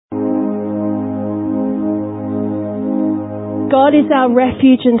God is our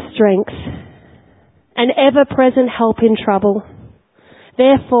refuge and strength, an ever-present help in trouble.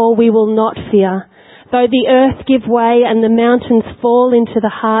 Therefore we will not fear, though the earth give way and the mountains fall into the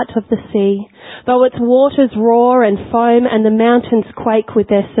heart of the sea, though its waters roar and foam and the mountains quake with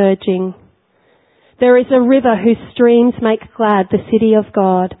their surging. There is a river whose streams make glad the city of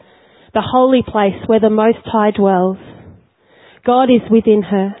God, the holy place where the Most High dwells. God is within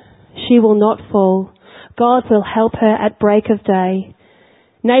her. She will not fall. God will help her at break of day.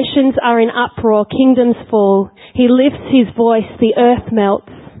 Nations are in uproar, kingdoms fall. He lifts his voice, the earth melts.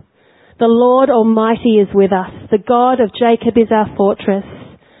 The Lord Almighty is with us. The God of Jacob is our fortress.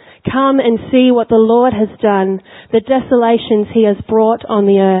 Come and see what the Lord has done, the desolations he has brought on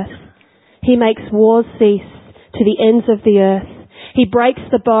the earth. He makes wars cease to the ends of the earth. He breaks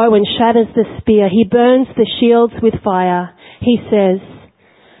the bow and shatters the spear. He burns the shields with fire. He says,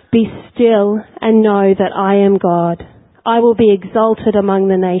 "Be still and know that I am God. I will be exalted among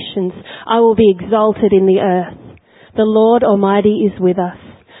the nations. I will be exalted in the earth. The Lord Almighty is with us.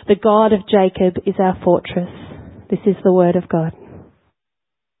 The God of Jacob is our fortress." This is the word of God.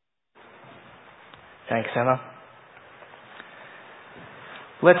 Thanks, Emma.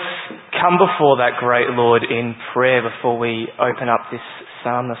 Let's come before that great Lord in prayer before we open up this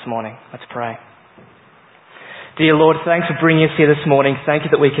psalm this morning. Let's pray. Dear Lord, thanks for bringing us here this morning. Thank you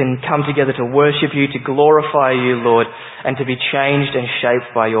that we can come together to worship you, to glorify you, Lord, and to be changed and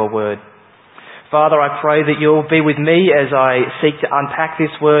shaped by your word. Father, I pray that you'll be with me as I seek to unpack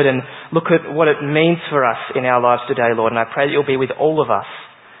this word and look at what it means for us in our lives today, Lord. And I pray that you'll be with all of us.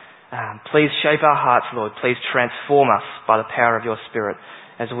 Please shape our hearts, Lord. Please transform us by the power of your Spirit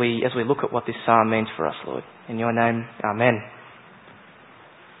as we look at what this psalm means for us, Lord. In your name, amen.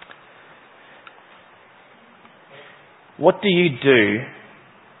 What do you do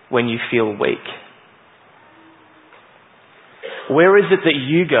when you feel weak? Where is it that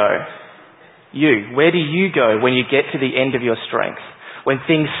you go? Where do you go when you get to the end of your strength? When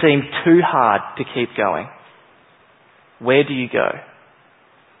things seem too hard to keep going? Where do you go?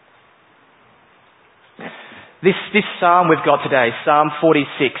 This psalm we've got today, Psalm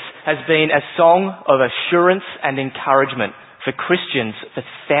 46, has been a song of assurance and encouragement for Christians for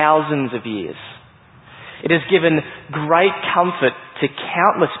thousands of years. It has given great comfort to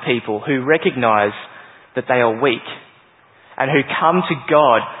countless people who recognise that they are weak and who come to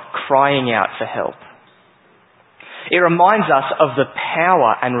God crying out for help. It reminds us of the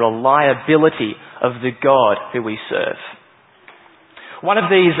power and reliability of the God who we serve. One of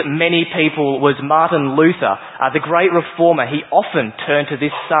these many people was Martin Luther, the great reformer. He often turned to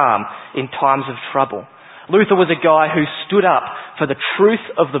this psalm in times of trouble. Luther was a guy who stood up for the truth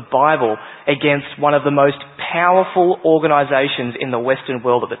of the Bible against one of the most powerful organisations in the Western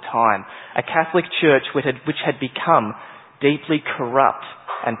world at the time, a Catholic church which had become deeply corrupt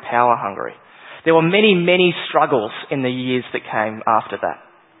and power-hungry. There were many, many struggles in the years that came after that.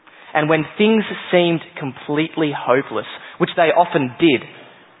 And when things seemed completely hopeless, which they often did,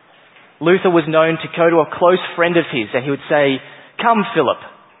 Luther was known to go to a close friend of his and he would say, "Come, Philip,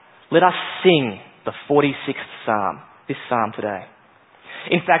 let us sing the 46th Psalm, this Psalm today."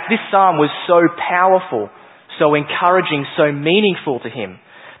 In fact, this Psalm was so powerful, so encouraging, so meaningful to him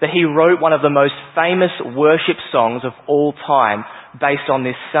that he wrote one of the most famous worship songs of all time based on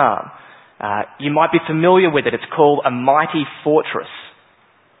this Psalm. You might be familiar with it. It's called "A Mighty Fortress."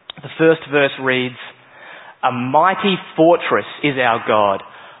 The first verse reads, "A mighty fortress is our God,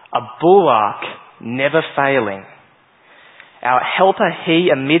 a bulwark never failing. Our helper he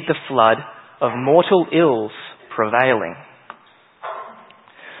amid the flood of mortal ills prevailing."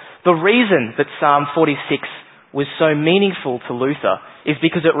 The reason that Psalm 46 was so meaningful to Luther is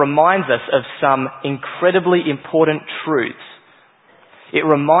because it reminds us of some incredibly important truths. It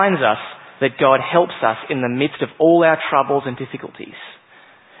reminds us that God helps us in the midst of all our troubles and difficulties.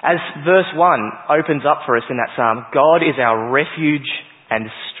 As verse 1 opens up for us in that psalm, God is our refuge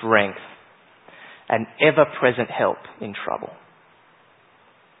and strength, an ever-present help in trouble.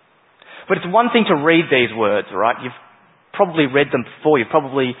 But it's one thing to read these words, right? You've probably read them before. You've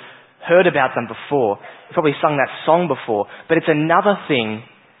probably heard about them before. You've probably sung that song before. But it's another thing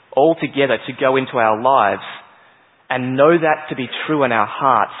altogether to go into our lives and know that to be true in our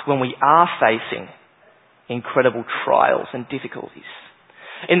hearts when we are facing incredible trials and difficulties.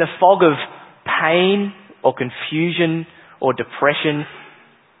 In the fog of pain or confusion or depression,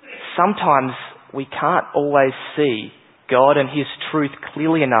 sometimes we can't always see God and His truth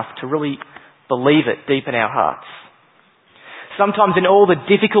clearly enough to really believe it deep in our hearts. Sometimes in all the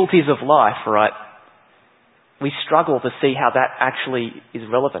difficulties of life, right, we struggle to see how that actually is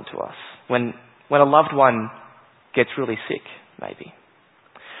relevant to us. When a loved one gets really sick, maybe.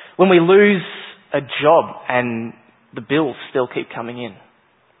 When we lose a job and the bills still keep coming in.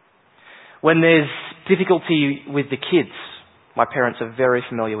 When there's difficulty with the kids. My parents are very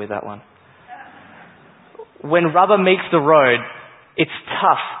familiar with that one. When rubber meets the road, it's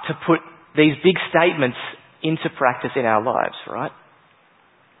tough to put these big statements into practice in our lives, right?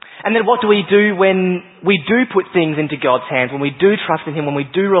 And then what do we do when we do put things into God's hands, when we do trust in Him, when we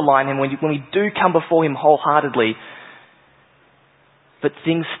do rely on Him, when we do come before Him wholeheartedly, but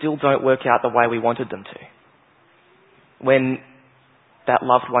things still don't work out the way we wanted them to? When that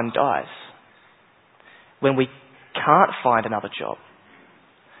loved one dies? When we can't find another job?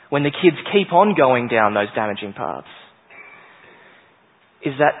 When the kids keep on going down those damaging paths?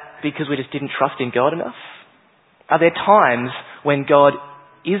 Is that because we just didn't trust in God enough? Are there times when God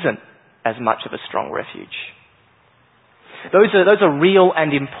isn't as much of a strong refuge? Those are real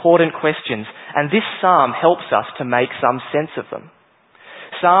and important questions, and this psalm helps us to make some sense of them.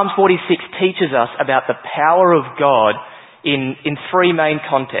 Psalm 46 teaches us about the power of God in three main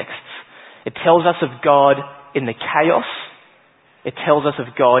contexts. It tells us of God in the chaos, it tells us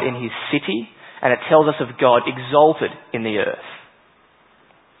of God in His city, and it tells us of God exalted in the earth.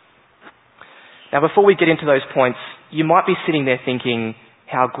 Now, before we get into those points, you might be sitting there thinking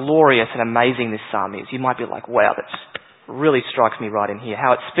how glorious and amazing this psalm is. You might be like, wow, that really strikes me right in here.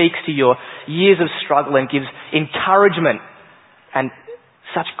 How it speaks to your years of struggle and gives encouragement and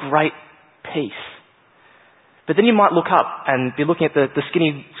such great peace. But then you might look up and be looking at the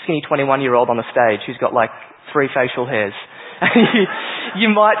skinny 21-year-old on the stage who's got like 3 facial hairs. You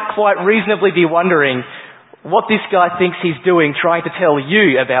might quite reasonably be wondering what this guy thinks he's doing trying to tell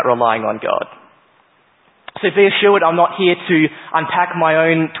you about relying on God. So be assured, I'm not here to unpack my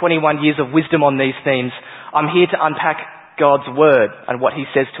own 21 years of wisdom on these themes. I'm here to unpack God's Word and what He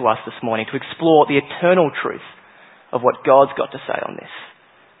says to us this morning, to explore the eternal truth of what God's got to say on this.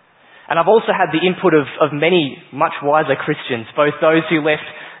 And I've also had the input of many much wiser Christians, both those who left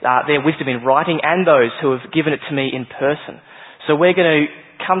their wisdom in writing and those who have given it to me in person. So we're going to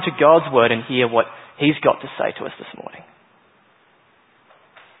come to God's Word and hear what He's got to say to us this morning.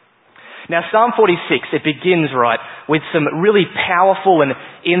 Now, Psalm 46, it begins, right, with some really powerful and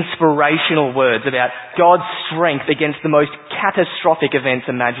inspirational words about God's strength against the most catastrophic events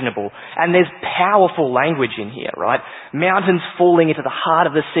imaginable. And there's powerful language in here, right? Mountains falling into the heart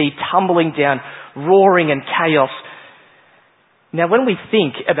of the sea, tumbling down, roaring and chaos. Now, when we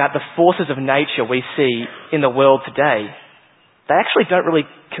think about the forces of nature we see in the world today, they actually don't really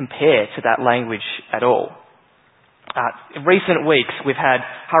compare to that language at all. In recent weeks, we've had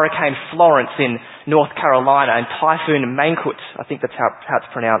Hurricane Florence in North Carolina and Typhoon Mangkhut, I think that's how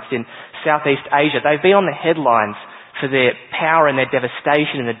it's pronounced, in Southeast Asia. They've been on the headlines for their power and their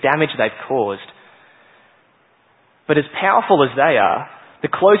devastation and the damage they've caused. But as powerful as they are,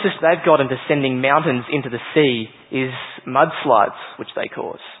 the closest they've gotten to sending mountains into the sea is mudslides, which they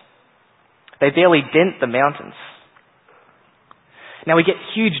cause. They barely dent the mountains. Now, we get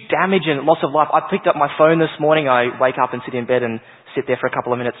huge damage and loss of life. I picked up my phone this morning. I wake up and sit in bed and sit there for a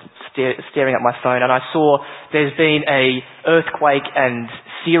couple of minutes staring at my phone, and I saw there's been a earthquake and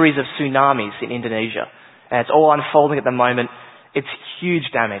series of tsunamis in Indonesia. And it's all unfolding at the moment. It's huge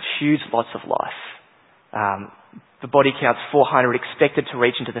damage, huge loss of life. The body count's 400, expected to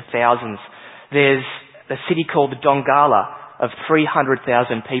reach into the thousands. There's a city called Donggala of 300,000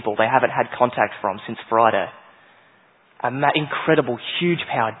 people they haven't had contact from since Friday. Incredible, huge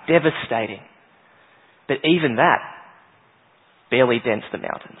power, devastating. But even that barely dents the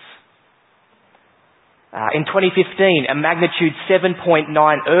mountains. In 2015, a magnitude 7.9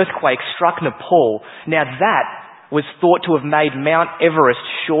 earthquake struck Nepal. Now that was thought to have made Mount Everest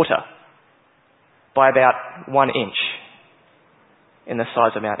shorter by about 1 inch in the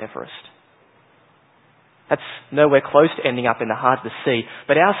size of Mount Everest. That's nowhere close to ending up in the heart of the sea.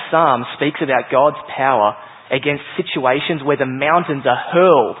 But our psalm speaks about God's power against situations where the mountains are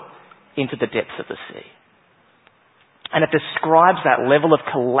hurled into the depths of the sea. And it describes that level of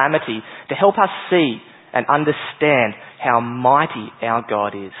calamity to help us see and understand how mighty our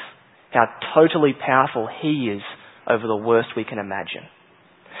God is, how totally powerful He is over the worst we can imagine.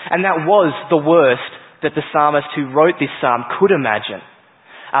 And that was the worst that the psalmist who wrote this psalm could imagine.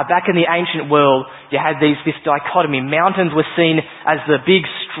 Back in the ancient world, you had this dichotomy. Mountains were seen as the big,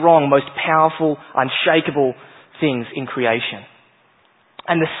 strong, most powerful, unshakable things in creation.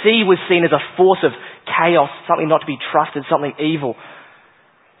 And the sea was seen as a force of chaos, something not to be trusted, something evil.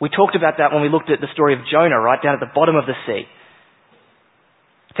 We talked about that when we looked at the story of Jonah, right down at the bottom of the sea.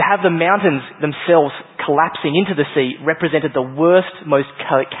 To have the mountains themselves collapsing into the sea represented the worst, most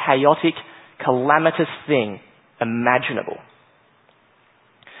chaotic, calamitous thing imaginable.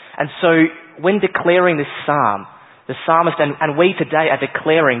 And so when declaring this psalm, the psalmist and we today are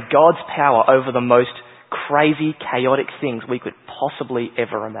declaring God's power over the most crazy, chaotic things we could possibly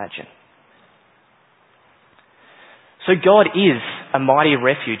ever imagine. So God is a mighty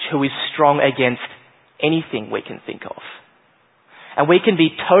refuge who is strong against anything we can think of. And we can be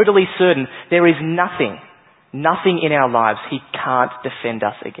totally certain there is nothing in our lives He can't defend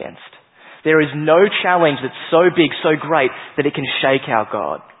us against. There is no challenge that's so big, so great, that it can shake our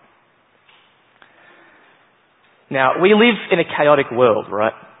God. Now, we live in a chaotic world,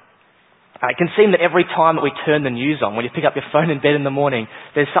 right? It can seem that every time that we turn the news on, when you pick up your phone in bed in the morning,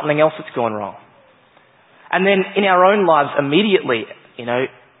 there's something else that's gone wrong. And then in our own lives, immediately,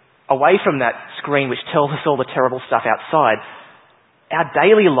 away from that screen which tells us all the terrible stuff outside, our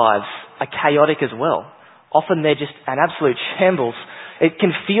daily lives are chaotic as well. Often they're just an absolute shambles. It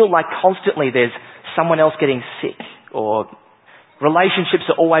can feel like constantly there's someone else getting sick, or relationships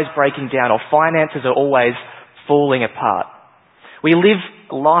are always breaking down, or finances are always falling apart. We live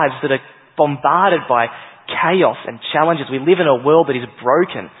lives that are bombarded by chaos and challenges. We live in a world that is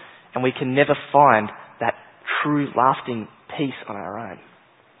broken, and we can never find that true lasting peace on our own.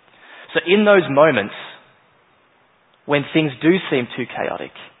 So in those moments when things do seem too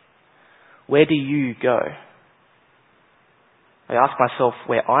chaotic, where do you go? I ask myself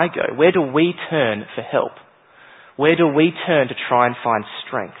where I go. Where do we turn for help? Where do we turn to try and find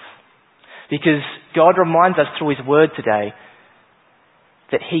strength? Because God reminds us through His word today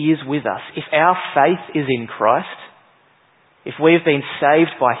that He is with us. If our faith is in Christ, if we have been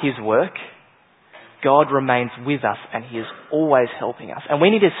saved by His work, God remains with us and He is always helping us. And we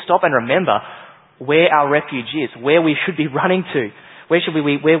need to stop and remember where our refuge is, where we should be running to,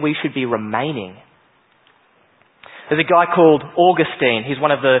 where we should be remaining. There's a guy called Augustine. He's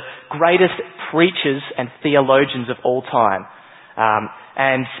one of the greatest preachers and theologians of all time.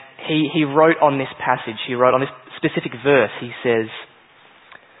 And he wrote on this passage, he wrote on this specific verse, he says,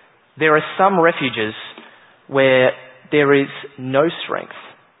 "There are some refuges where there is no strength,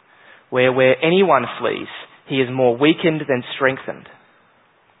 where anyone flees, he is more weakened than strengthened.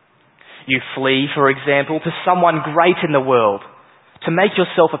 You flee, for example, to someone great in the world, to make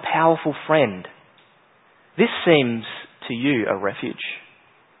yourself a powerful friend. This seems to you a refuge.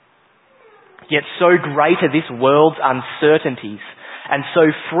 Yet so great are this world's uncertainties, and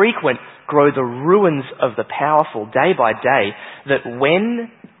so frequent grow the ruins of the powerful day by day, that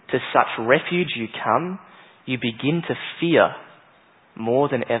when to such refuge you come, you begin to fear more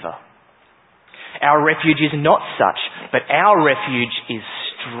than ever. Our refuge is not such, but our refuge is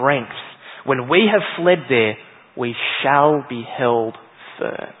strength. When we have fled there, we shall be held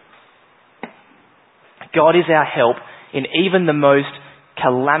firm." God is our help in even the most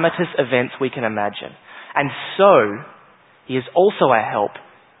calamitous events we can imagine. And so, He is also our help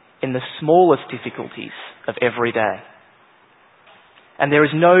in the smallest difficulties of every day. And there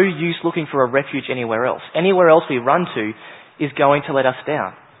is no use looking for a refuge anywhere else. Anywhere else we run to is going to let us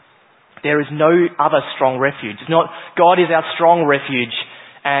down. There is no other strong refuge. It's not, God is our strong refuge,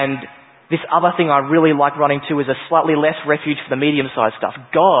 and this other thing I really like running to is a slightly less refuge for the medium-sized stuff.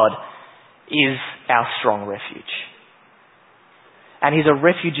 God is our strong refuge. And He's a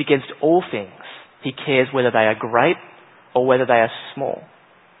refuge against all things. He cares whether they are great or whether they are small.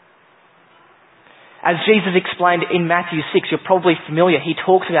 As Jesus explained in Matthew 6, you're probably familiar, He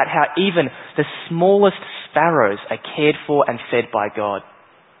talks about how even the smallest sparrows are cared for and fed by God.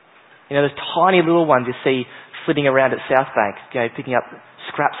 You know, those tiny little ones you see flitting around at South Bank, picking up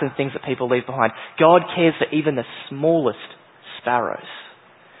scraps and things that people leave behind. God cares for even the smallest sparrows.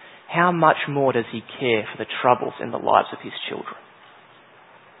 How much more does He care for the troubles in the lives of His children?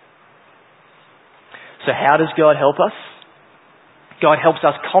 So how does God help us? God helps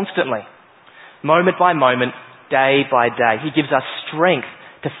us constantly, moment by moment, day by day. He gives us strength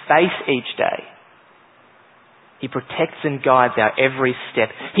to face each day. He protects and guides our every step.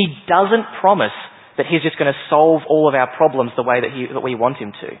 He doesn't promise that He's just going to solve all of our problems the way that we want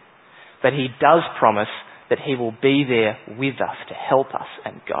Him to. But He does promise that He will be there with us to help us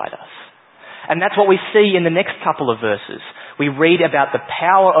and guide us. And that's what we see in the next couple of verses. We read about the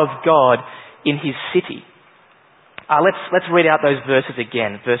power of God in His city. Let's read out those verses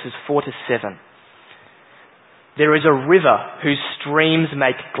again, verses 4 to 7. "There is a river whose streams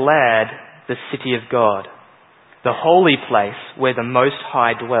make glad the city of God, the holy place where the Most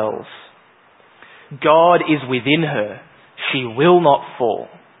High dwells. God is within her, she will not fall.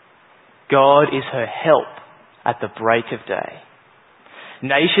 God is her help at the break of day.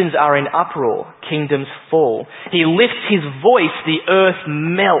 Nations are in uproar, kingdoms fall. He lifts His voice, the earth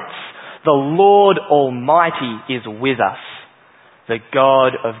melts. The Lord Almighty is with us. The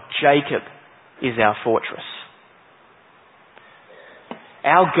God of Jacob is our fortress.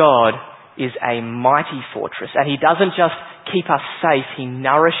 Our God is a mighty fortress, and he doesn't just keep us safe, he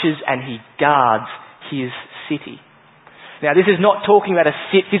nourishes and he guards his city. Now, this is not talking about a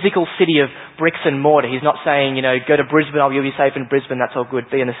physical city of bricks and mortar. He's not saying, go to Brisbane, you'll be safe in Brisbane, that's all good,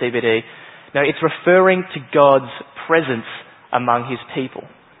 be in the CBD. No, it's referring to God's presence among his people.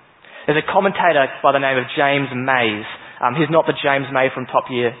 There's a commentator by the name of James Mays. He's not the James May from Top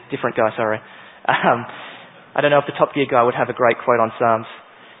Gear, different guy, sorry. I don't know if the Top Gear guy would have a great quote on Psalms.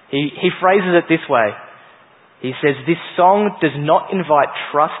 He phrases it this way. He says, "This song does not invite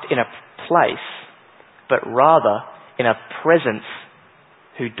trust in a place, but rather in a presence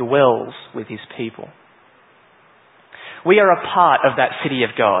who dwells with his people." We are a part of that city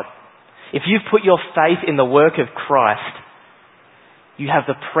of God. If you've put your faith in the work of Christ, you have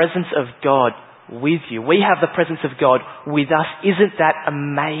the presence of God with you. We have the presence of God with us. Isn't that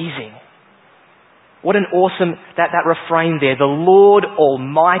amazing? What an awesome, that refrain there. The Lord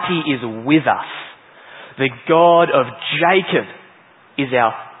Almighty is with us. The God of Jacob is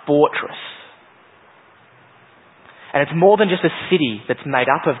our fortress. And it's more than just a city that's made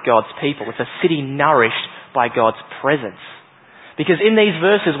up of God's people. It's a city nourished by God's presence. Because in these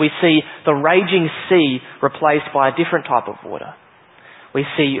verses we see the raging sea replaced by a different type of water. We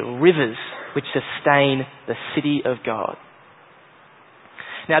see rivers which sustain the city of God.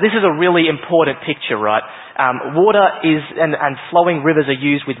 Now, this is a really important picture, right? Water and flowing rivers are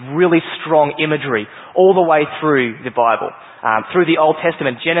used with really strong imagery all the way through the Bible. Through the Old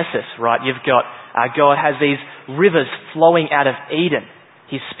Testament, Genesis, right? You've got God has these rivers flowing out of Eden,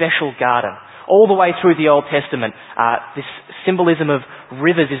 his special garden. All the way through the Old Testament, this symbolism of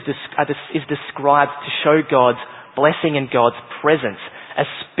rivers is described to show God's blessing and God's presence,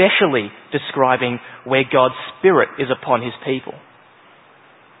 especially describing where God's Spirit is upon his people.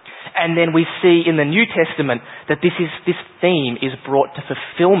 And then we see in the New Testament that this theme is brought to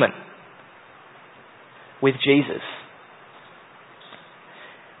fulfillment with Jesus.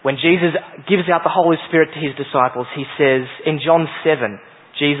 When Jesus gives out the Holy Spirit to his disciples, he says, in John 7,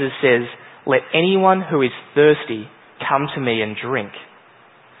 Jesus says, "Let anyone who is thirsty come to me and drink.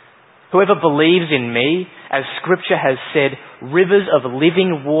 Whoever believes in me, as Scripture has said, rivers of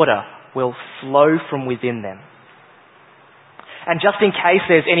living water will flow from within them." And just in case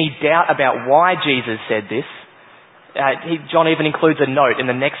there's any doubt about why Jesus said this, John even includes a note in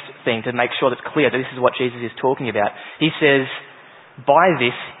the next thing to make sure that's clear that this is what Jesus is talking about. He says, "By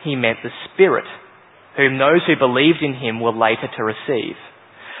this he meant the Spirit, whom those who believed in him were later to receive."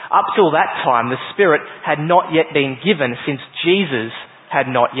 Up till that time, the Spirit had not yet been given, since Jesus had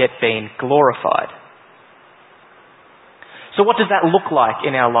not yet been glorified. So what does that look like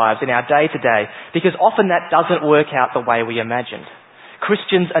in our lives, in our day-to-day? Because often that doesn't work out the way we imagined.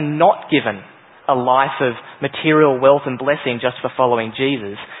 Christians are not given a life of material wealth and blessing just for following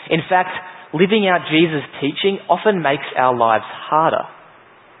Jesus. In fact, living out Jesus' teaching often makes our lives harder.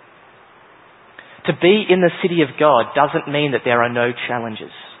 To be in the city of God doesn't mean that there are no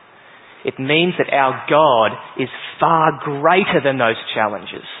challenges. It means that our God is far greater than those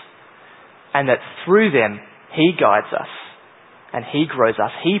challenges, and that through them he guides us and he grows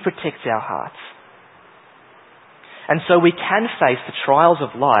us. He protects our hearts. And so we can face the trials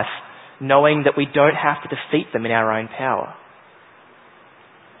of life knowing that we don't have to defeat them in our own power.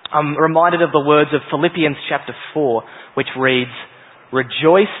 I'm reminded of the words of Philippians chapter 4, which reads,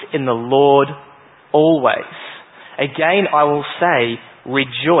 "Rejoice in the Lord always. Again I will say,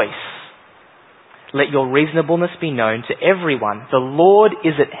 rejoice. Let your reasonableness be known to everyone. The Lord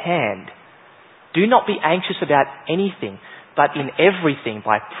is at hand. Do not be anxious about anything, but in everything,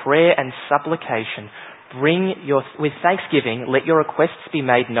 by prayer and supplication, with thanksgiving, let your requests be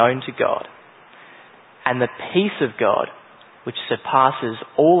made known to God. And the peace of God, which surpasses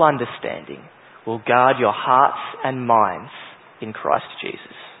all understanding, will guard your hearts and minds in Christ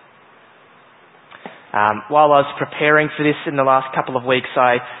Jesus." While I was preparing for this in the last couple of weeks,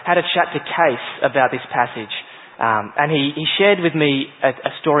 I had a chat to Case about this passage. And he shared with me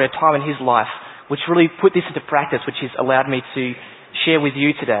a story, a time in his life, which really put this into practice, which has allowed me to share with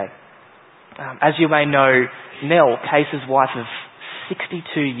you today. As you may know, Nell, Case's wife of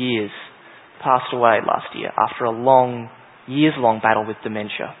 62 years, passed away last year after a years-long battle with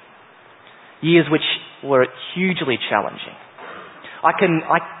dementia. Years which were hugely challenging. I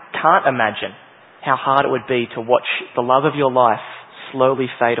can't imagine how hard it would be to watch the love of your life slowly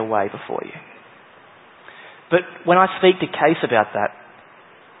fade away before you. But when I speak to Case about that,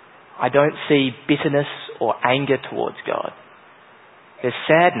 I don't see bitterness or anger towards God. There's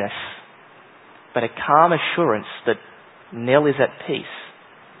sadness, but a calm assurance that Nell is at peace,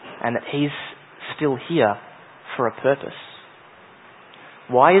 and that he's still here for a purpose.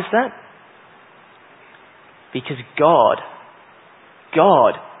 Why is that? Because God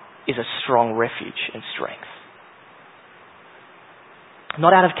is a strong refuge and strength.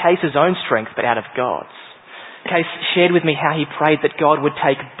 Not out of Case's own strength, but out of God's. Case shared with me how he prayed that God would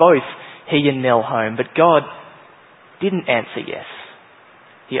take both he and Nell home, but God didn't answer yes.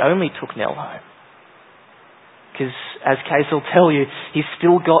 He only took Nell home. Because, as Case will tell you, he's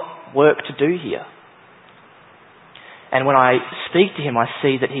still got work to do here. And when I speak to him, I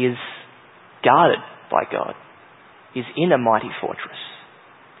see that he is guarded by God. He's in a mighty fortress.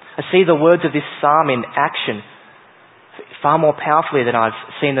 I see the words of this psalm in action far more powerfully than I've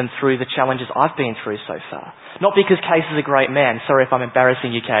seen them through the challenges I've been through so far. Not because Case is a great man. Sorry if I'm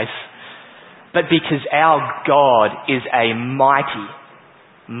embarrassing you, Case. But because our God is a mighty,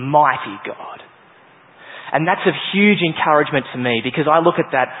 mighty God. And that's of huge encouragement to me, because I look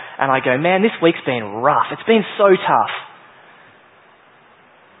at that and I go, man, this week's been rough. It's been so tough.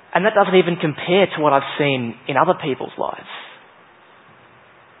 And that doesn't even compare to what I've seen in other people's lives.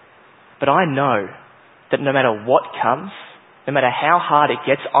 But I know that no matter what comes, no matter how hard it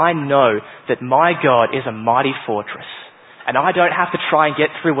gets, I know that my God is a mighty fortress. And I don't have to try and get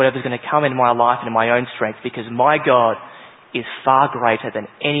through whatever's going to come in my life and in my own strength, because my God is far greater than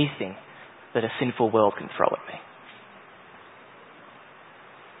anything that a sinful world can throw at me.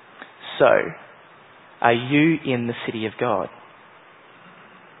 So, are you in the city of God?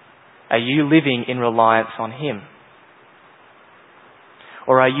 Are you living in reliance on Him?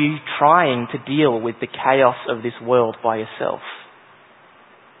 Or are you trying to deal with the chaos of this world by yourself?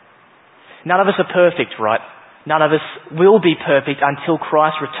 None of us are perfect, right? None of us will be perfect until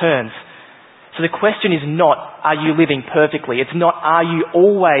Christ returns. So the question is not, are you living perfectly? It's not, are you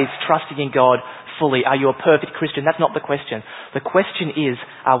always trusting in God fully? Are you a perfect Christian? That's not the question. The question is,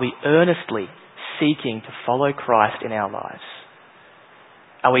 are we earnestly seeking to follow Christ in our lives?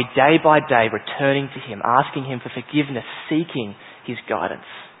 Are we day by day returning to Him, asking Him for forgiveness, seeking His guidance,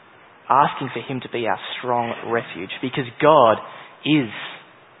 asking for Him to be our strong refuge? Because God is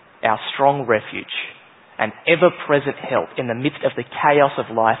our strong refuge and ever-present help in the midst of the chaos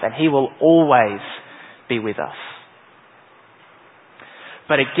of life, and He will always be with us.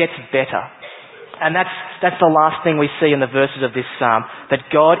 But it gets better. And that's the last thing we see in the verses of this psalm, that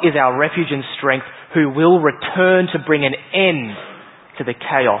God is our refuge and strength, who will return to bring an end to the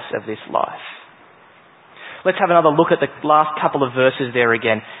chaos of this life. Let's have another look at the last couple of verses there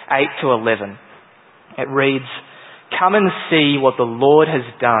again, 8 to 11. It reads, "Come and see what the Lord has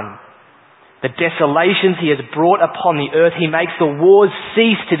done. The desolations He has brought upon the earth. He makes the wars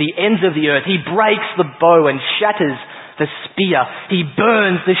cease to the ends of the earth. He breaks the bow and shatters the spear. He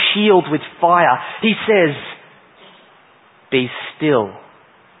burns the shield with fire. He says, 'Be still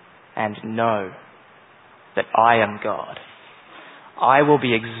and know that I am God. I will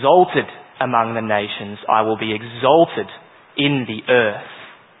be exalted among the nations. I will be exalted in the earth.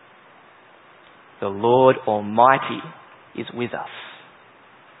 The Lord Almighty is with us.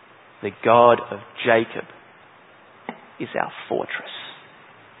 The God of Jacob is our fortress.'"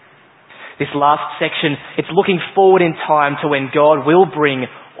 This last section, it's looking forward in time to when God will bring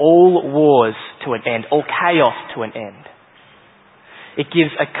all wars to an end, all chaos to an end. It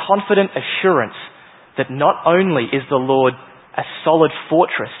gives a confident assurance that not only is the Lord a solid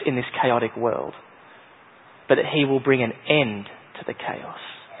fortress in this chaotic world, but that He will bring an end to the chaos.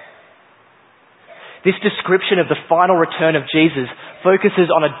 This description of the final return of Jesus focuses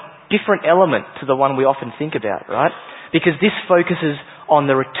on a different element to the one we often think about, right? Because this focuses on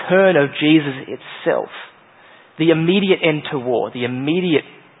the return of Jesus itself, the immediate end to war, the immediate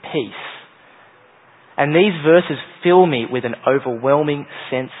peace. And these verses fill me with an overwhelming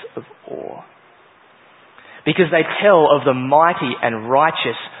sense of awe, because they tell of the mighty and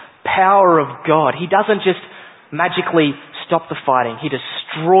righteous power of God. He doesn't just magically stop the fighting. He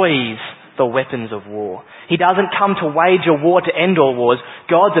destroys the weapons of war. He doesn't come to wage a war to end all wars.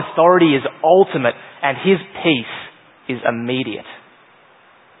 God's authority is ultimate and His peace is immediate.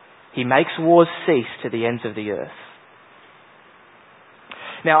 He makes wars cease to the ends of the earth.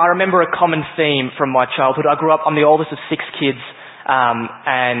 Now, I remember a common theme from my childhood. I grew up, I'm the oldest of 6 kids,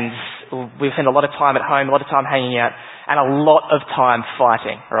 and we've spent a lot of time at home, a lot of time hanging out, and a lot of time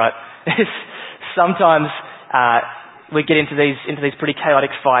fighting, right? Sometimes we get into these pretty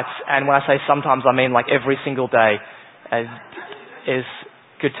chaotic fights, and when I say sometimes, I mean like every single day is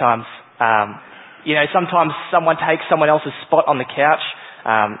good times. Sometimes someone takes someone else's spot on the couch. So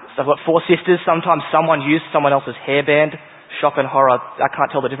I've got 4 sisters. Sometimes someone used someone else's hairband. Shock and horror. I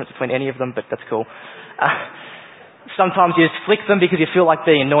can't tell the difference between any of them, but that's cool. Sometimes you just flick them because you feel like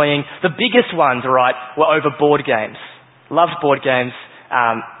being annoying. The biggest ones, right, were over board games. Loved board games.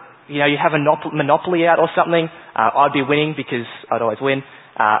 You have a Monopoly out or something. I'd be winning because I'd always win.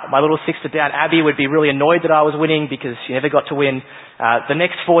 My little sister down, Abby, would be really annoyed that I was winning because she never got to win. The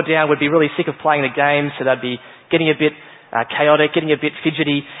next 4 down would be really sick of playing the game, so they'd be getting a bit chaotic, getting a bit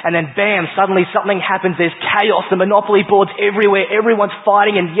fidgety. And then bam, suddenly something happens. There's chaos. The Monopoly boards everywhere. Everyone's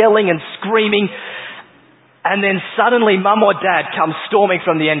fighting and yelling and screaming. And then suddenly Mum or Dad comes storming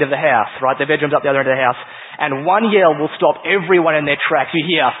from the end of the house, right? Their bedroom's up the other end of the house. And one yell will stop everyone in their tracks. You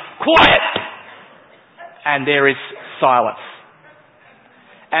hear, "Quiet!" And there is silence.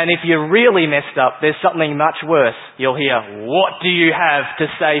 And if you're really messed up, there's something much worse. You'll hear, "What do you have to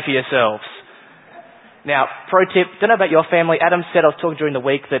say for yourselves?" Now, pro tip, don't know about your family. Adam said, I was talking during the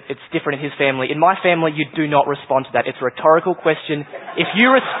week, that it's different in his family. In my family, you do not respond to that. It's a rhetorical question. If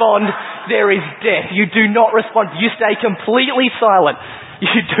you respond, there is death. You do not respond. You stay completely silent.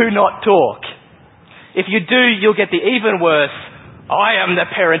 You do not talk. If you do, you'll get the even worse, "I am the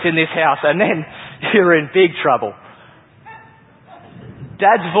parent in this house," and then you're in big trouble.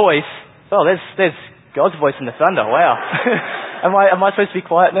 Dad's voice, there's God's voice in the thunder. Wow. Am I supposed to be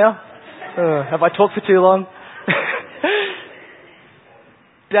quiet now? Have I talked for too long?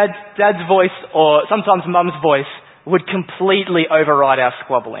 Dad's voice, or sometimes Mum's voice, would completely override our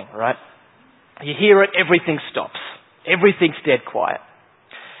squabbling, right? You hear it, everything stops. Everything's dead quiet.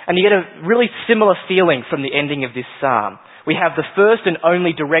 And you get a really similar feeling from the ending of this psalm. We have the first and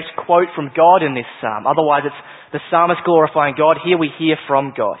only direct quote from God in this psalm. Otherwise, it's the psalmist glorifying God. Here we hear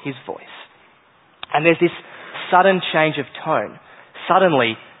from God, his voice. And there's this sudden change of tone.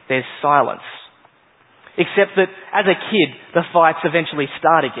 Suddenly, there's silence. Except that as a kid, the fights eventually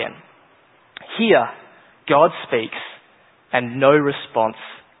start again. Here, God speaks and no response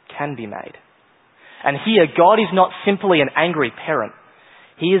can be made. And here, God is not simply an angry parent.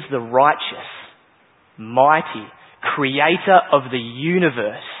 He is the righteous, mighty creator of the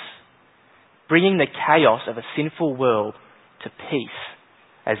universe, bringing the chaos of a sinful world to peace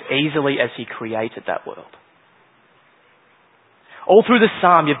as easily as he created that world. All through the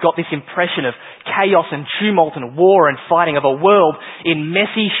psalm, you've got this impression of chaos and tumult and war and fighting, of a world in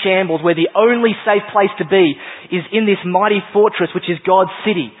messy shambles where the only safe place to be is in this mighty fortress, which is God's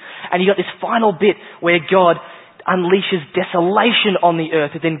city. And you've got this final bit where God unleashes desolation on the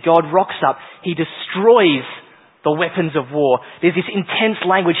earth, and then God rocks up. He destroys the weapons of war. There's this intense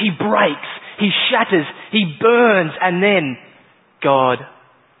language. He breaks, he shatters, he burns, and then God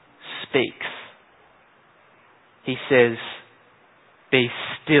speaks. He says, "Be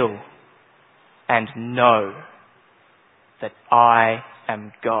still and know that I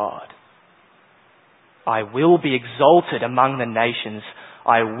am God. I will be exalted among the nations.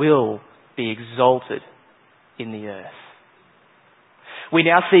 I will be exalted in the earth." We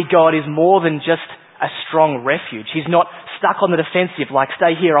now see God is more than just a strong refuge. He's not stuck on the defensive, like,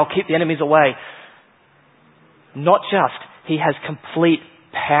 "Stay here, I'll keep the enemies away." Not just, he has complete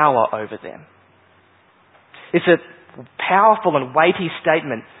power over them. It's a powerful and weighty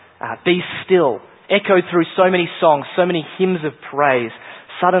statement, "Be still," echoed through so many songs, so many hymns of praise,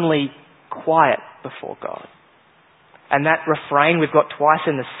 suddenly quiet before God. And that refrain we've got twice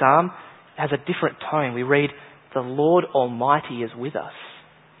in the psalm has a different tone. We read, "The Lord Almighty is with us.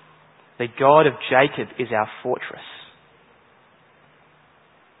 The God of Jacob is our fortress."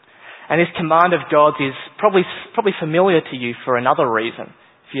 And this command of God's is probably familiar to you for another reason.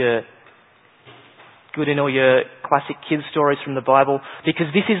 If you're good in all your classic kids stories from the Bible,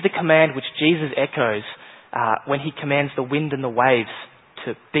 because this is the command which Jesus echoes when he commands the wind and the waves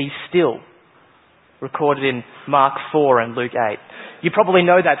to be still, recorded in Mark 4 and Luke 8. You probably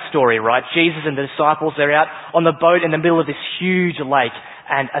know that story, right? Jesus and the disciples, they're out on the boat in the middle of this huge lake,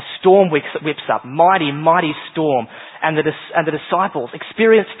 and a storm whips up, mighty, mighty storm. And the disciples,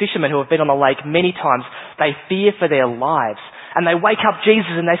 experienced fishermen who have been on the lake many times, they fear for their lives. And they wake up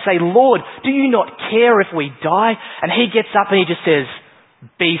Jesus and they say, "Lord, do you not care if we die?" And he gets up and he just says,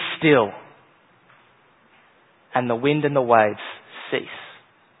 "Be still." And the wind and the waves cease.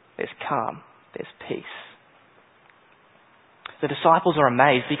 There's calm. There's peace. The disciples are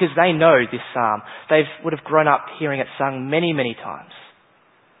amazed because they know this psalm. They would have grown up hearing it sung many, many times.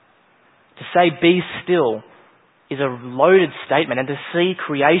 To say "be still" is a loaded statement, and to see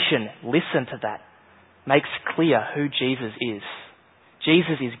creation listen to that makes clear who Jesus is.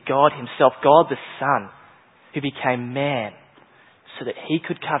 Jesus is God himself, God the Son, who became man so that he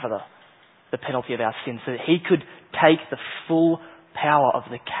could cover the penalty of our sins, so that he could take the full power of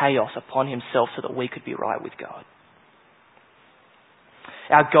the chaos upon himself so that we could be right with God.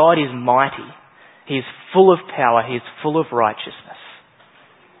 Our God is mighty, He is full of power. He is full of righteousness.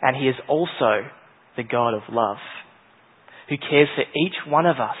 And He is also the God of love, who cares for each one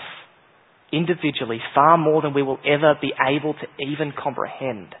of us individually far more than we will ever be able to even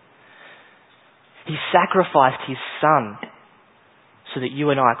comprehend. He sacrificed His Son so that you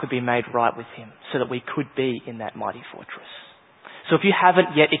and I could be made right with Him, so that we could be in that mighty fortress. So if you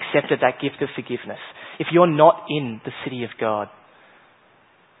haven't yet accepted that gift of forgiveness, if you're not in the city of God,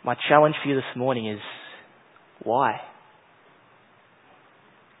 my challenge for you this morning is, why?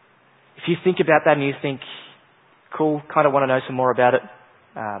 If you think about that and you think, cool, kind of want to know some more about it,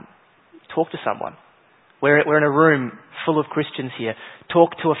 talk to someone. We're in a room full of Christians here.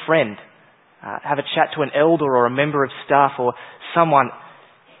 Talk to a friend. Have a chat to an elder or a member of staff or someone,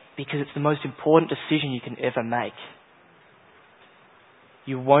 because it's the most important decision you can ever make.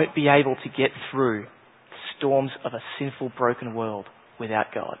 You won't be able to get through the storms of a sinful, broken world without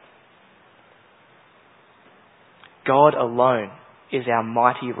God. God alone is our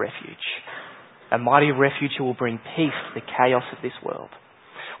mighty refuge. A mighty refuge who will bring peace to the chaos of this world.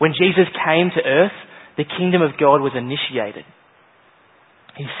 When Jesus came to earth, the kingdom of God was initiated.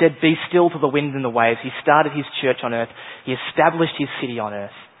 He said, "Be still to the wind and the waves." He started His church on earth. He established His city on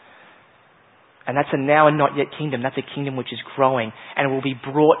earth. And that's a now and not yet kingdom. That's a kingdom which is growing and will be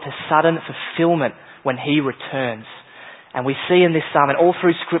brought to sudden fulfillment when He returns. And we see in this psalm and all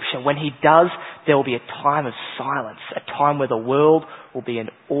through Scripture, when He does, there will be a time of silence, a time where the world will be in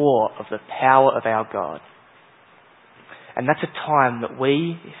awe of the power of our God. And that's a time that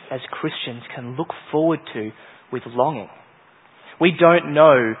we, as Christians, can look forward to with longing. We don't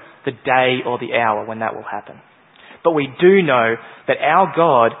know the day or the hour when that will happen. But we do know that our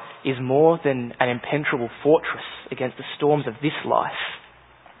God is more than an impenetrable fortress against the storms of this life.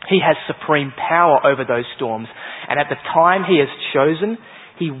 He has supreme power over those storms. And at the time He has chosen,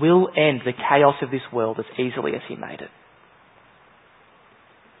 He will end the chaos of this world as easily as He made it.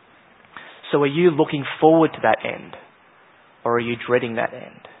 So are you looking forward to that end? Or are you dreading that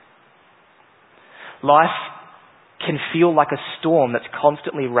end? Life can feel like a storm that's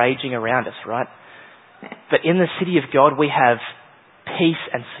constantly raging around us, right? But in the city of God, we have peace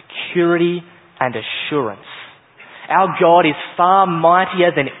and security and assurance. Our God is far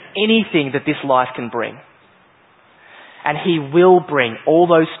mightier than anything that this life can bring. And He will bring all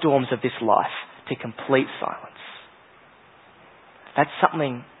those storms of this life to complete silence. That's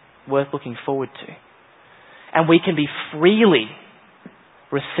something worth looking forward to. And we can be freely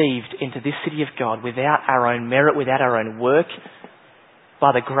received into this city of God without our own merit, without our own work,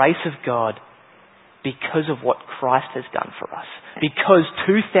 by the grace of God, because of what Christ has done for us. Because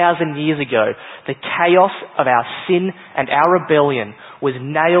 2,000 years ago, the chaos of our sin and our rebellion was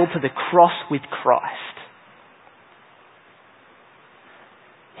nailed to the cross with Christ.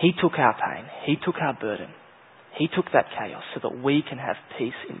 He took our pain. He took our burden. He took that chaos so that we can have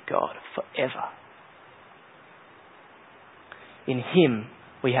peace in God forever. In Him,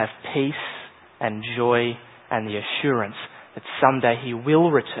 we have peace and joy and the assurance that someday He will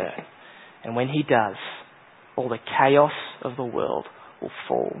return. And when He does, all the chaos of the world will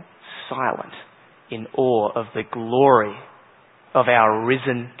fall silent in awe of the glory of our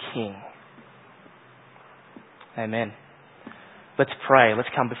risen King. Amen. Let's pray. Let's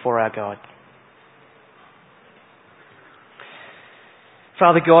come before our God.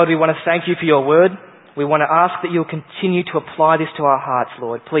 Father God, we want to thank You for Your word. We want to ask that You'll continue to apply this to our hearts,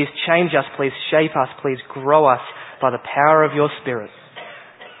 Lord. Please change us, please shape us, please grow us by the power of Your Spirit.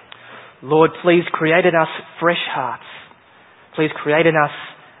 Lord, please create in us fresh hearts. Please create in us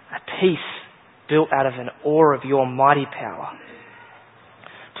a peace built out of an awe of Your mighty power.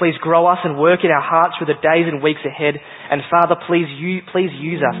 Please grow us and work in our hearts for the days and weeks ahead. And Father, please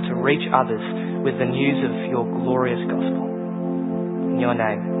use us to reach others with the news of Your glorious gospel. In Your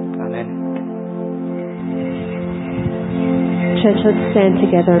name, amen. Church, let's stand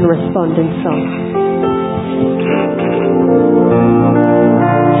together and respond in song.